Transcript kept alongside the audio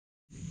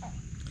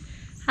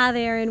Hi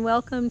there and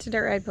welcome to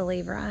Dirt Road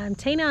Believer. I'm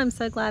Tina. I'm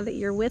so glad that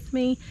you're with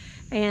me,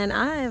 and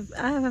I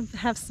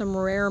have some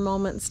rare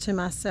moments to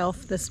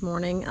myself this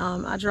morning.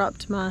 I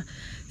dropped my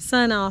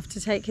son off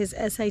to take his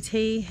SAT,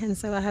 and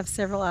so I have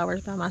several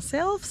hours by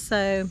myself.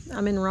 So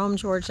I'm in Rome,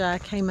 Georgia. I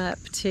came up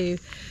to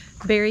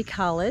Berry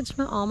College,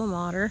 my alma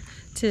mater,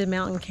 to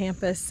Mountain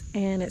Campus,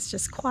 and it's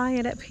just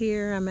quiet up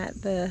here. I'm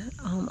at the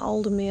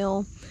old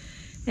mill,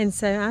 and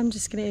so I'm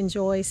just going to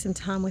enjoy some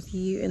time with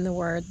you in the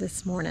Word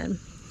this morning.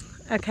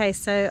 Okay,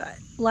 so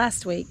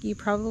last week you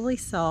probably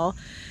saw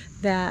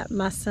that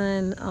my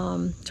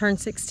son turned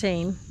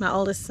 16, my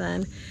oldest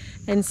son,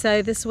 and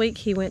so this week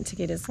he went to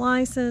get his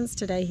license.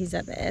 Today he's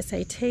at the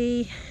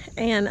SAT,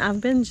 and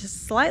I've been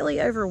just slightly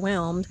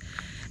overwhelmed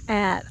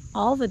at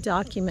all the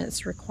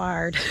documents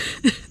required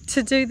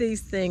to do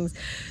these things,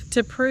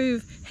 to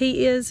prove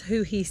he is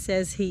who he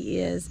says he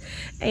is.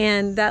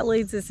 And that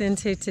leads us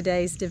into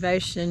today's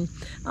devotion.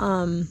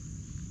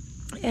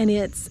 And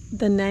it's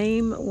the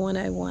name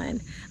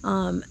 101,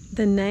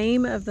 the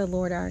name of the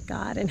Lord our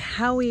God, and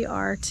how we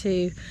are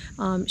to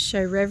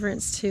show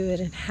reverence to it,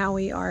 and how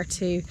we are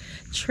to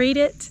treat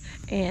it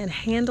and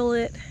handle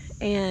it.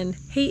 And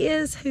he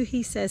is who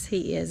he says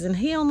he is, and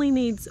he only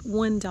needs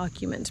one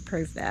document to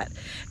prove that,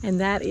 and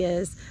that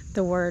is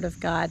the Word of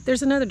God.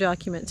 There's another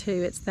document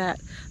too. It's that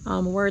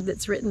word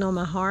that's written on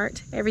my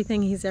heart,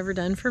 everything he's ever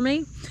done for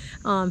me.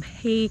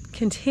 He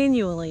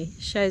continually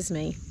shows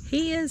me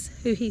he is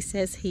who he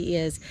says he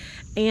is,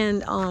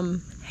 and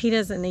he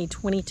doesn't need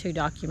 22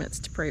 documents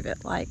to prove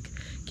it, like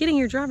getting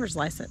your driver's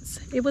license.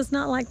 It was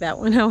not like that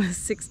when I was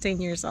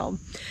 16 years old.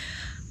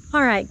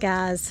 All right,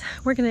 guys,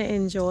 we're going to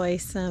enjoy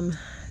some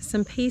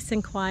peace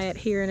and quiet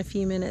here in a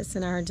few minutes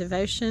in our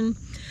devotion.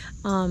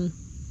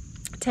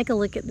 Take a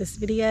look at this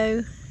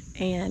video,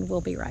 and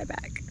we'll be right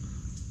back.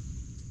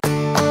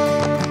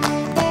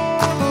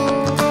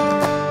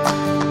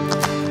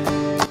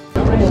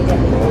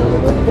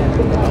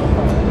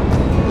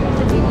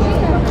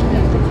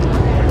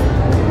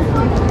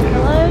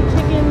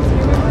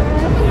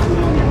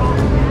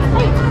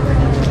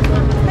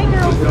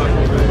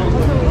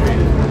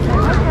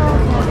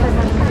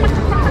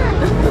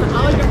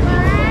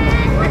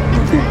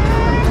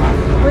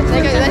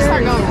 They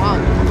start going wrong.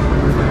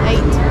 8.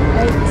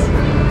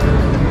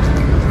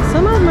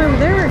 Some of them over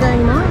there are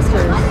dang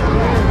monsters.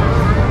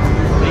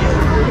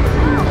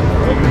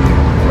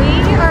 We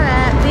are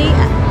at the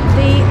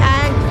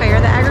ag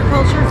fair, the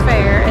agriculture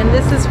fair, and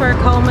this is where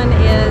Coleman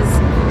is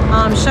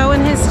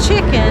showing his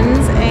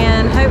chickens,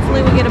 and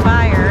hopefully we get a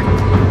buyer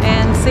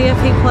and see if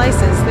he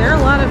places. There are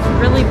a lot of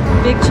really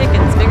big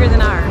chickens, bigger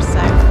than ours,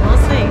 so we'll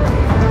see.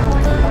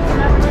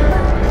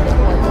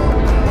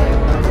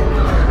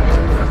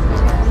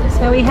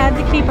 So we had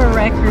to keep a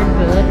record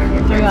book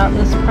throughout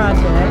this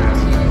project.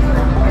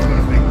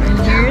 And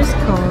here's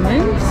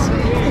Coleman's.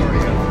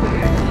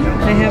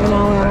 I have them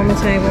all out on the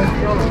table.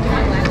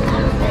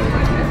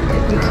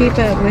 You keep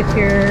up with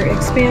your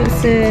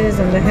expenses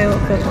and the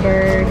health of the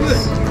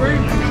birds.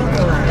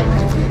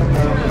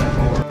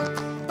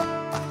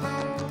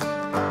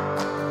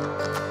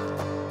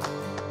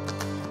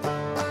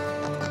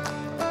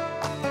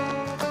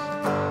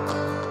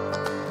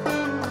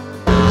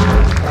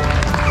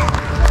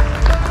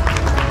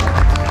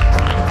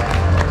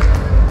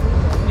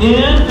 In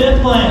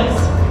 5th place,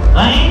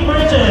 Lane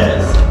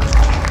Bridges.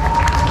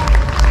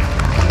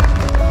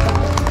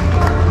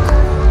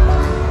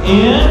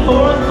 In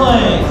 4th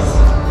place,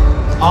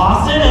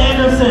 Austin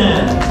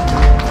Anderson.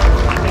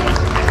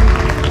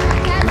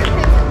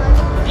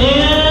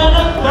 In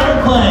 3rd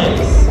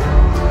place,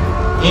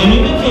 Amy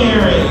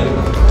McCary.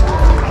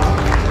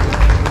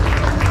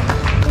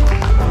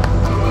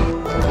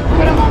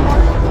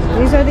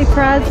 These are the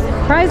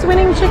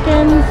prize-winning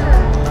chickens.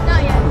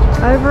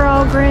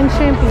 Overall grand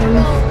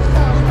champions.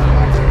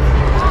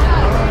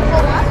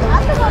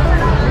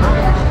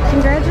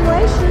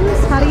 Congratulations.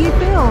 How do you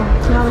feel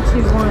now that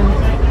you've won?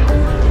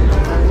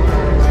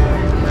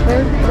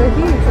 They're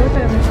huge. Look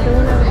at them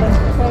spilling over.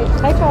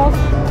 Hey, Charles.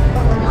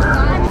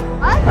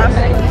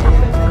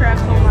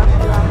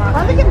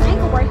 I think an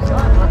ankle break. Oh,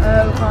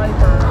 probably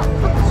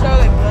for show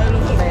that blood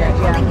was bad.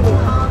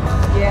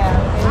 Yeah.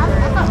 I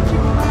thought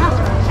chicken was out.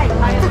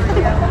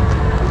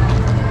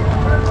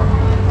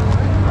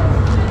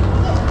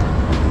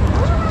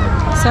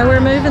 So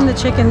we're moving the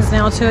chickens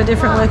now to a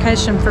different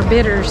location for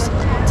bidders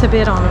to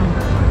bid on them.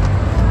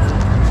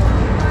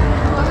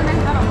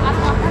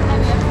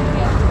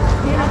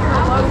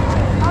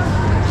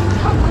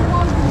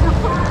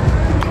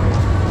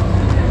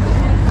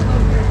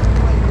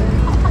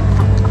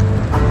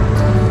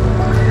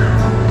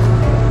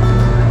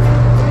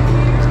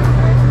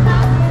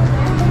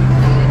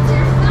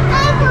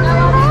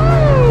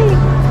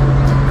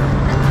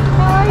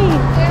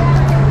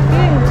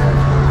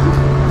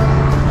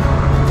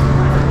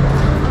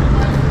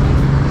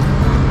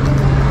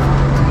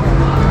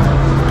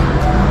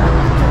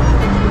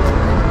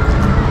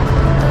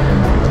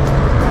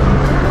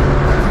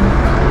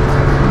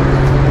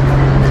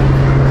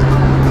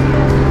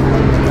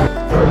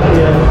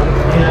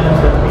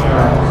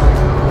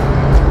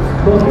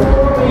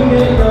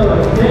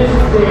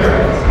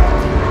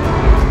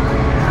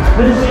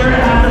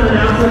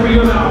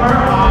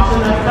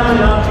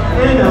 coming up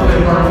in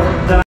November.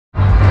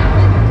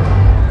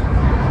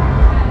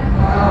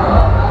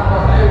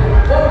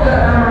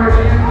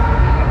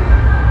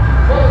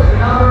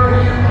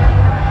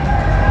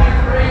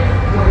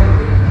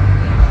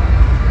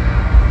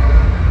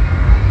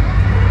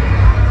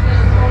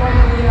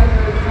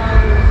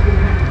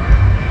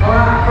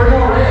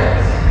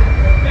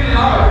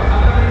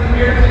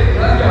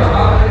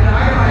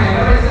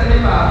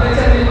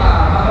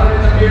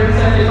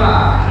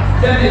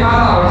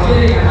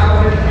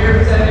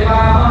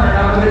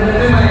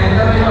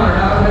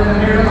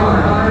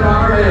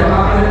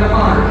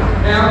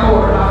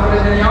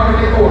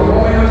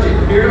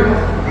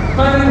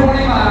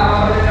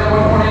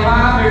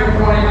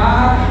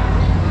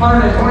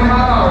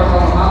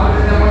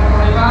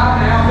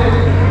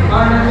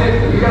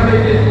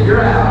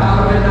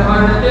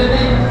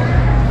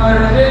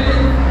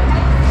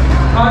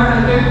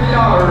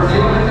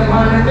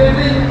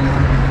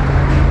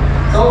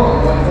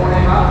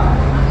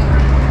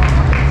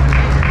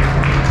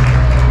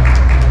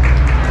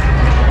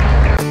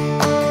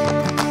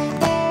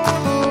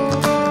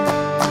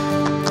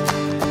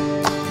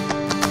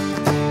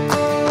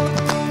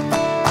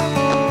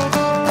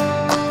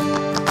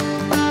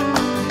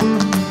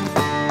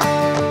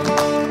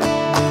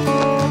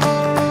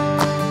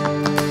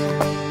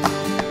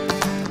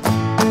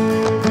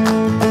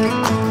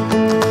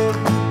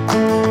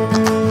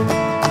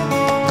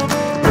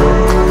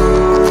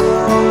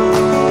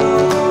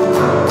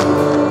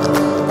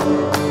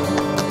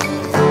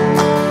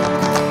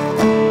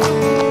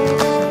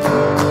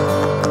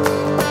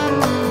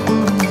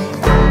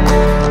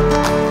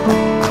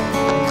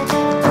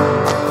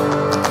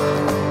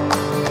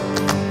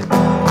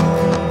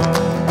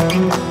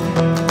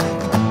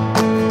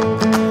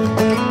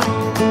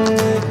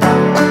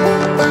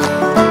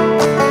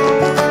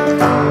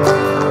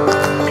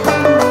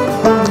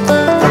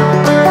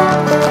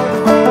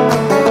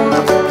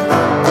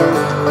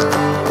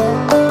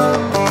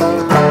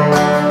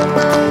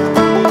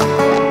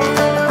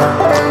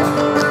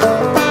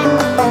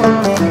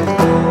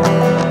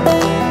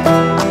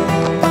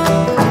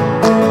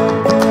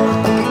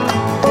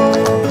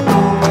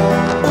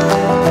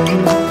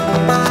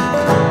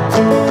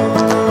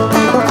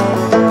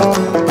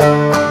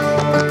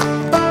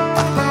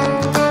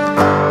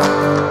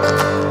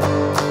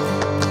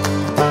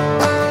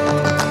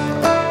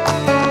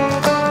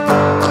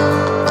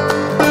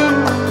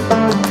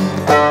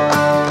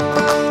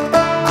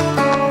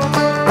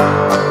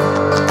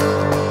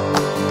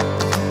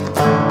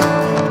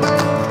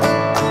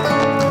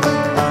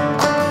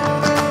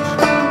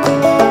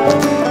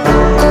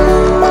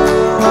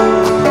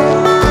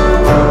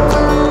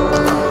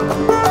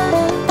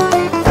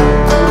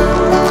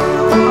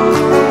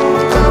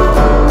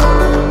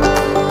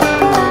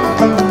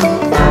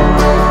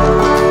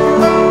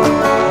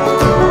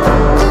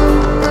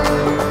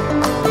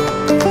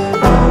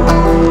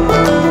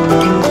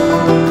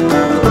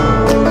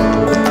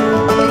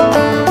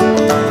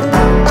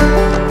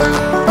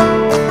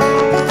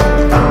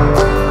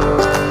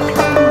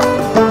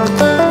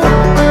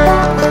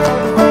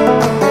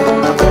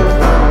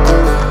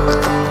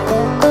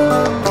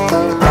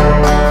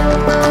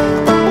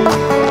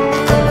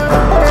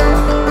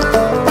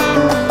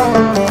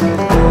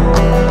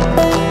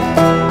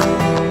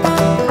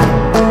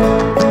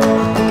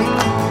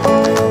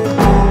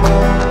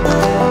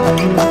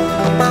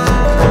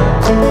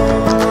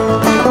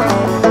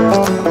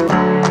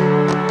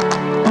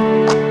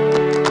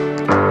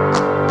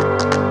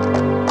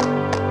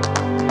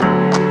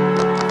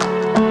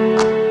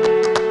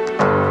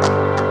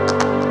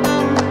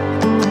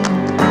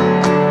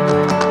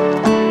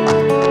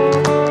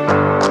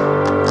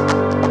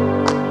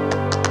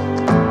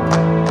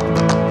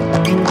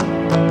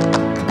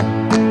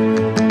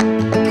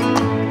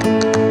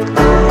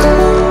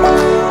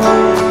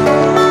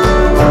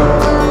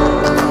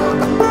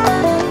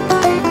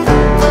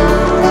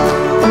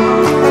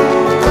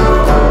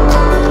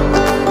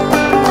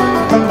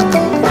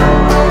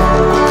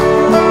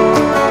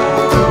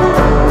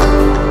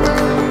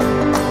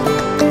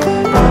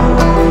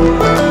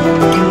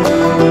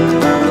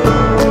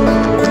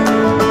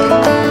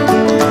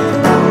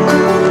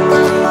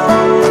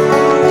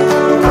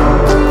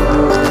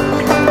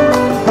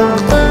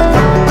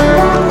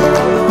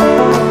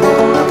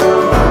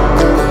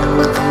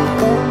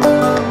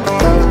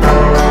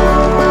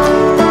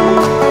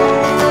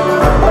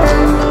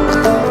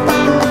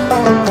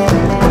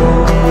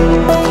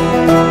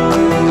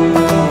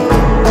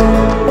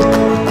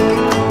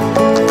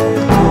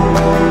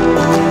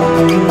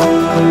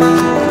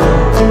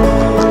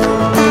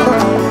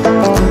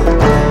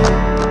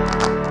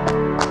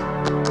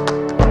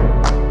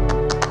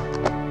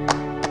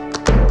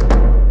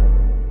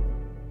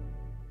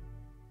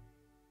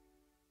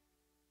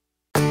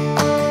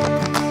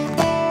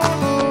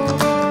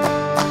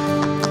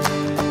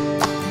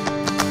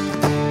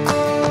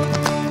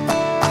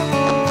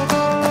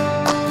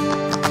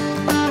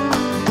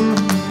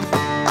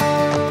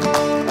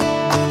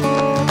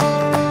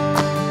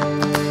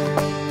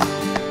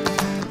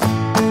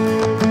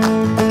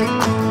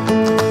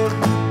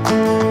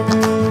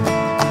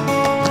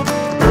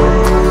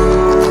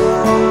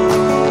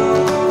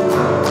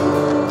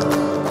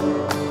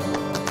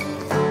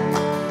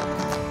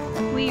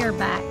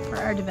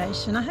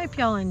 meditation. I hope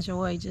y'all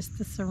enjoy just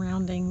the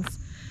surroundings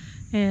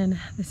and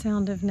the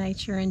sound of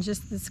nature and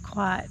just this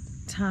quiet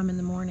time in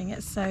the morning.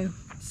 It's so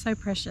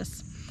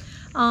precious.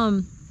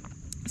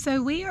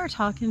 So we are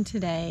talking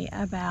today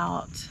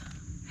about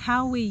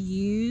how we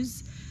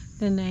use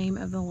the name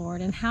of the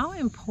Lord and how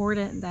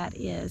important that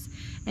is,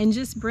 and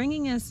just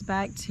bringing us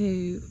back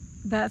to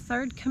that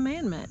third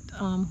commandment,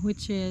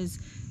 which is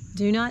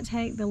do not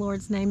take the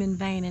Lord's name in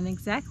vain. And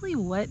exactly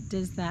what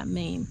does that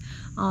mean?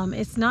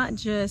 It's not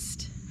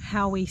just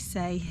how we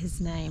say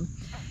his name.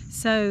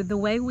 So the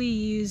way we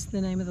use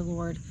the name of the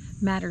Lord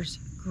matters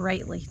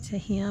greatly to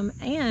him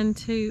and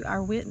to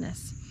our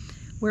witness.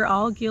 We're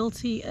all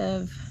guilty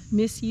of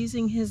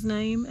misusing his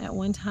name at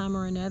one time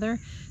or another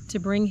to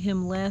bring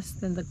him less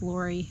than the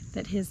glory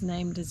that his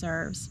name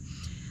deserves.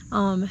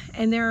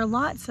 And there are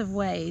lots of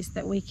ways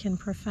that we can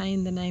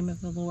profane the name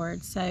of the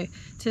Lord. So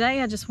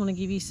today I just want to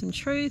give you some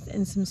truth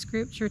and some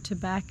scripture to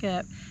back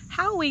up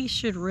how we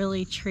should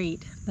really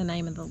treat the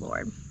name of the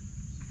Lord.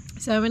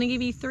 So I'm going to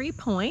give you 3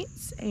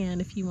 points,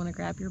 and if you want to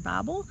grab your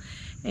Bible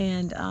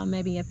and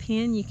maybe a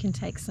pen, you can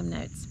take some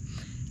notes.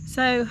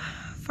 So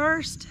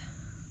first,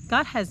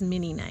 God has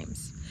many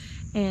names,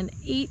 and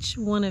each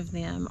one of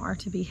them are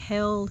to be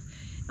held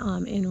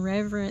in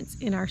reverence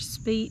in our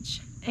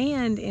speech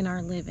and in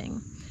our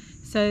living.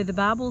 So the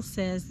Bible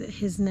says that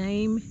his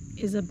name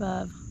is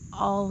above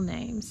all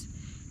names.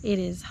 It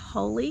is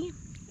holy,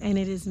 and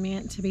it is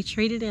meant to be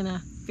treated in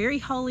a very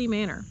holy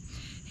manner.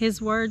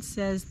 His word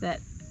says that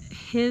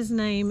his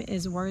name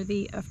is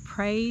worthy of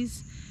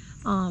praise,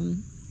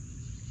 and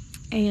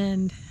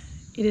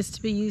it is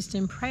to be used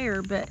in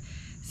prayer, but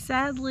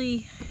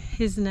sadly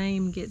his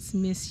name gets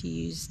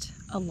misused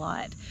a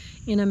lot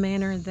in a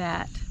manner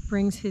that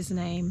brings his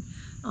name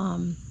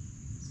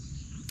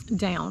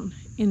down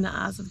in the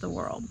eyes of the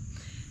world.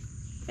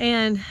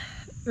 And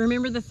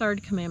remember the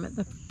third commandment.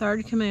 The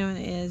third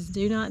commandment is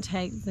do not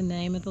take the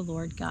name of the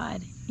Lord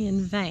God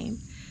in vain.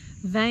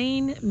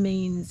 Vain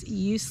means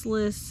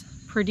useless,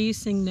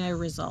 producing no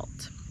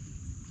result.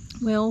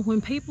 Well,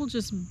 when people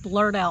just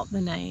blurt out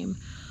the name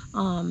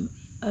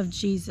of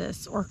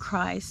Jesus or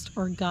Christ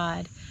or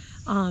God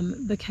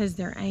because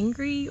they're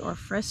angry or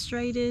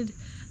frustrated,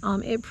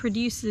 it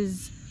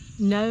produces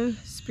no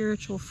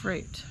spiritual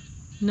fruit,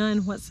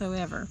 none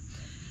whatsoever.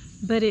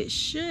 But it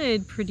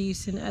should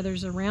produce in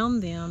others around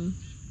them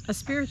a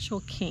spiritual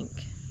kink.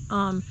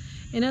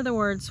 In other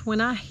words,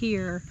 when I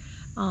hear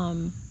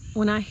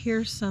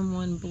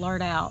someone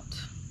blurt out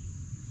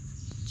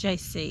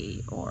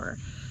JC, or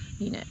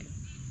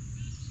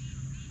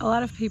a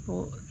lot of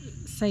people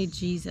say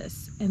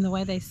Jesus, and the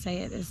way they say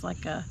it is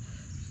like a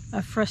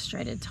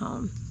frustrated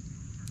tone.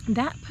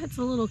 That puts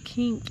a little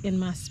kink in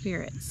my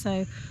spirit.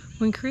 So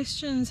when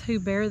Christians who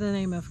bear the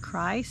name of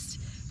Christ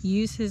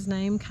use his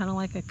name kind of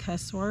like a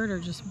cuss word or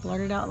just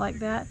blurt it out like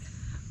that,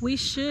 we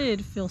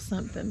should feel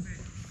something.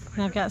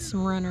 And I've got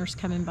some runners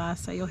coming by,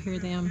 so you'll hear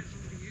them.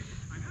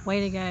 Way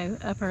to go,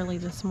 up early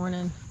this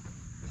morning,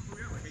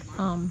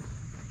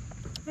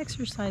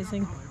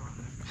 exercising.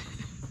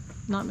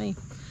 Not me.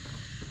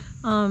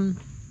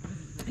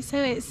 So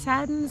it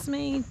saddens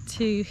me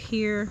to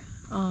hear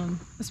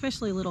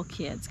especially little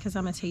kids, because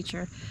I'm a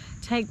teacher,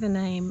 take the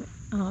name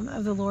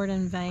of the Lord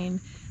in vain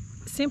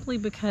simply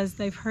because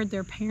they've heard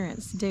their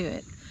parents do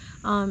it.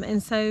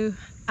 And so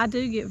I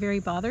do get very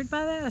bothered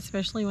by that,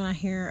 especially when I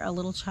hear a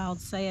little child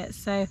say it.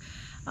 So,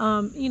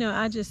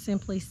 I just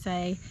simply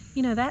say,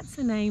 that's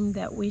a name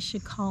that we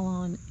should call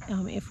on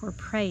if we're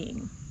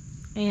praying.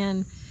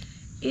 And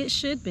it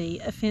should be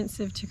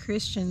offensive to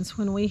Christians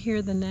when we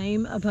hear the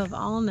name above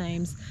all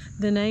names,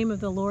 the name of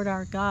the Lord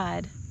our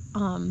God,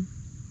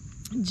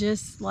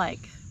 just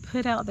like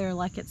put out there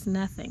like it's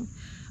nothing.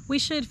 We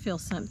should feel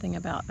something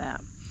about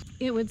that.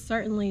 It would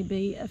certainly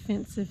be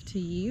offensive to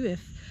you if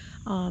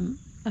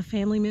a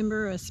family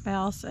member, a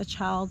spouse, a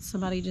child,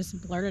 somebody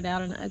just blurted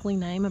out an ugly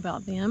name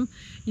about them.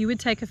 You would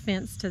take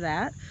offense to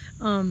that.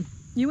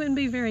 You wouldn't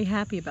be very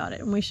happy about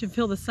it, and we should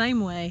feel the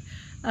same way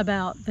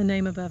about the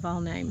name above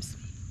all names.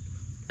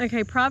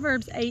 Okay,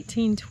 Proverbs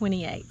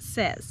 18:28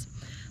 says,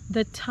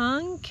 "The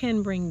tongue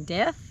can bring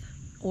death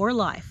or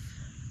life.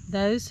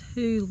 Those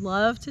who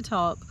love to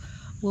talk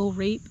will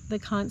reap the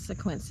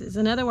consequences."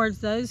 In other words,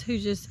 those who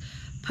just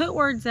put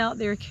words out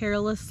there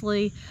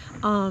carelessly,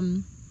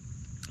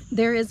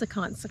 there is a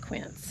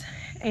consequence.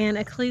 And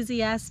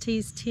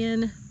Ecclesiastes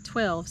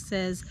 10:12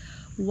 says,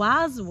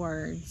 "Wise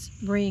words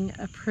bring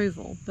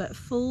approval, but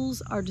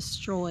fools are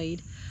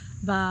destroyed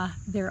by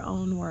their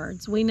own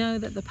words." We know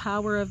that the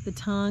power of the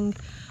tongue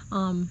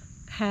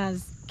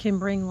can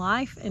bring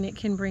life, and it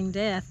can bring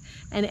death,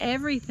 and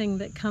everything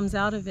that comes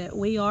out of it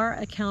we are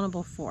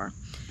accountable for.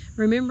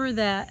 Remember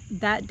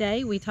that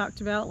day we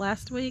talked about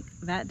last week,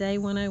 that day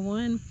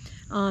 101,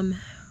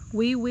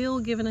 we will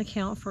give an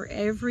account for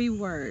every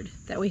word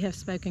that we have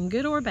spoken,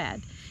 good or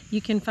bad.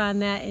 You can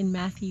find that in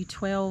Matthew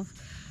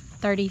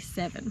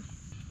 12:37.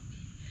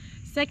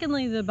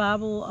 Secondly, the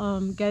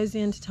Bible goes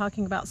into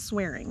talking about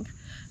swearing,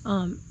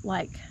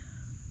 like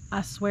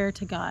I swear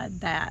to God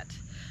that.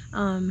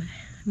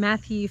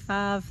 Matthew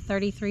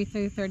 5:33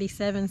 through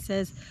 37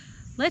 says,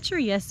 let your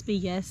yes be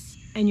yes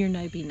and your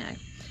no be no.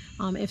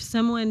 If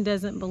someone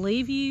doesn't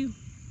believe you,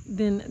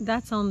 then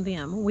that's on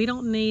them. We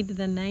don't need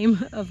the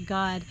name of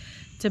God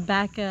to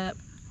back up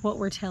what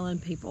we're telling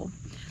people.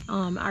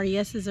 Our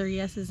yeses are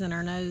yeses and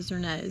our noes are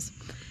noes.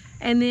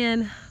 And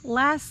then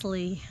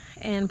lastly,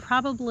 and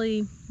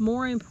probably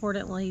more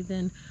importantly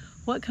than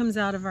what comes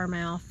out of our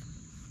mouth,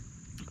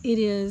 it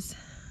is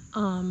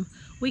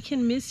we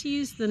can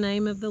misuse the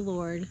name of the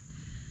Lord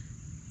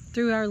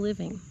through our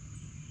living.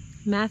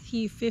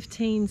 Matthew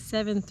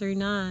 15:7 through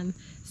 9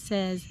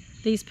 says,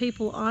 these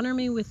people honor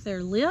me with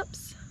their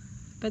lips,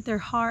 but their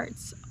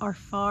hearts are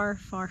far,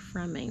 far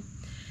from me.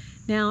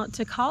 Now,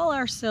 to call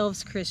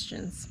ourselves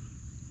Christians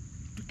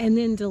and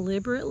then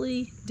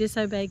deliberately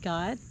disobey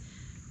God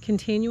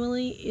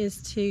continually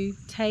is to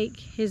take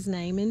his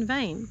name in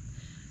vain.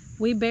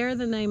 We bear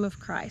the name of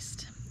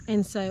Christ,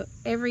 and so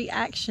every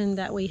action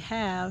that we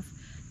have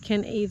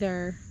can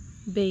either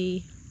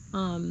be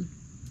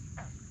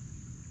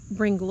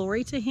bring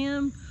glory to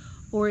him,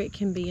 or it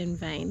can be in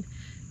vain.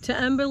 To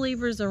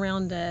unbelievers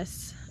around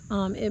us,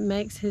 it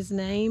makes his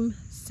name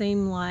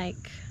seem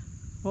like,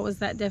 what was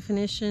that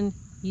definition?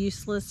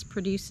 Useless,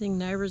 producing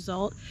no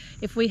result.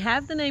 If we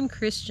have the name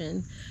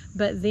Christian,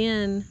 but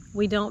then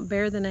we don't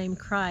bear the name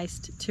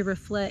Christ to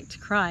reflect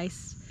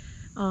Christ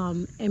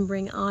and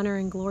bring honor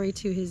and glory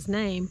to his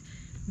name,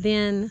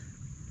 then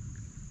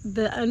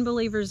the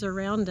unbelievers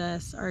around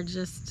us are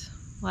just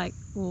like,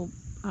 well,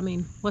 I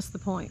mean, what's the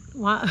point?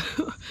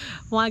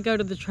 Why go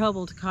to the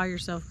trouble to call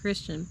yourself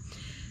Christian?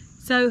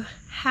 So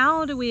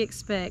how do we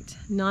expect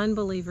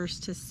non-believers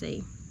to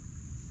see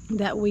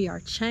that we are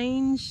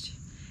changed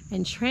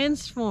and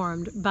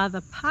transformed by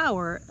the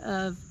power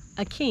of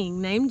a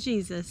king named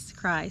Jesus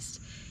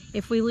Christ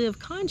if we live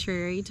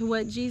contrary to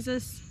what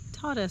Jesus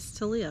taught us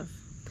to live?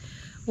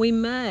 We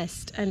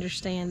must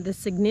understand the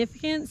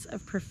significance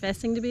of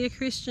professing to be a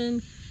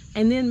Christian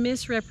and then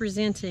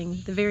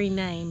misrepresenting the very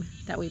name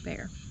that we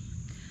bear.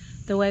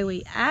 The way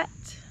we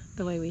act,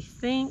 the way we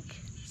think,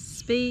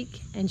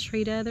 speak, and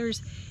treat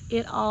others,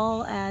 it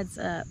all adds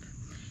up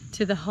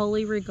to the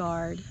holy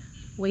regard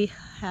we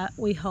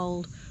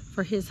hold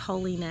for his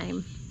holy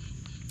name.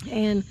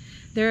 And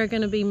there are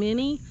going to be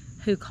many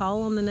who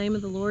call on the name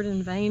of the Lord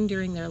in vain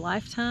during their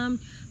lifetime,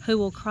 who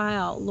will cry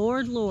out,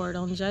 Lord, Lord,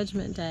 on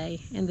Judgment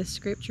Day, and the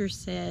scripture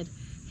said,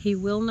 he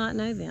will not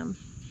know them.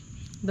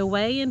 The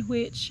way in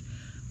which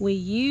we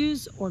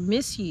use or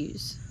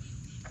misuse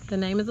the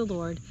name of the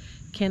Lord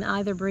can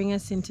either bring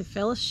us into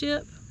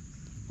fellowship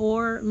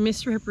or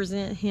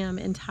misrepresent him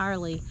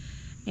entirely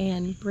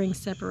and bring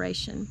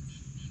separation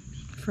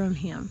from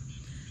him.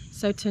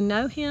 So to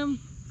know him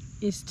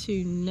is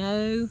to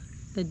know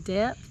the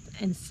depth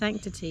and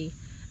sanctity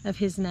of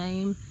his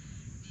name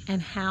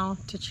and how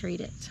to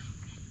treat it.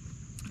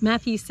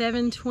 Matthew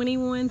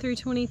 7:21 through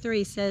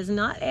 23 says,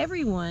 not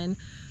everyone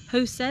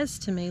who says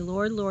to me,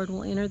 Lord, Lord,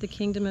 will enter the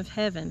kingdom of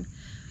heaven,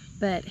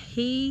 but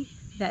he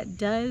that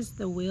does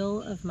the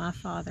will of my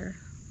Father,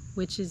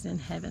 which is in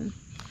heaven.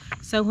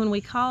 So when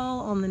we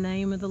call on the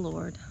name of the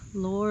Lord,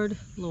 Lord,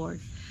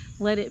 Lord,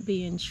 let it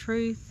be in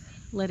truth,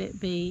 let it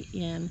be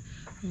in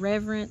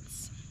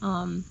reverence,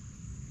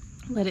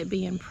 let it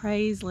be in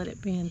praise, let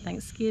it be in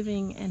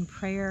thanksgiving and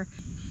prayer.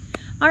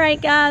 All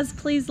right, guys,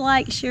 please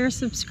like, share,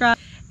 subscribe.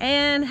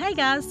 And hey,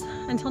 guys,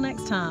 until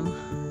next time,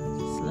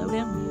 slow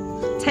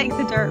down. Take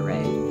the dirt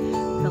road.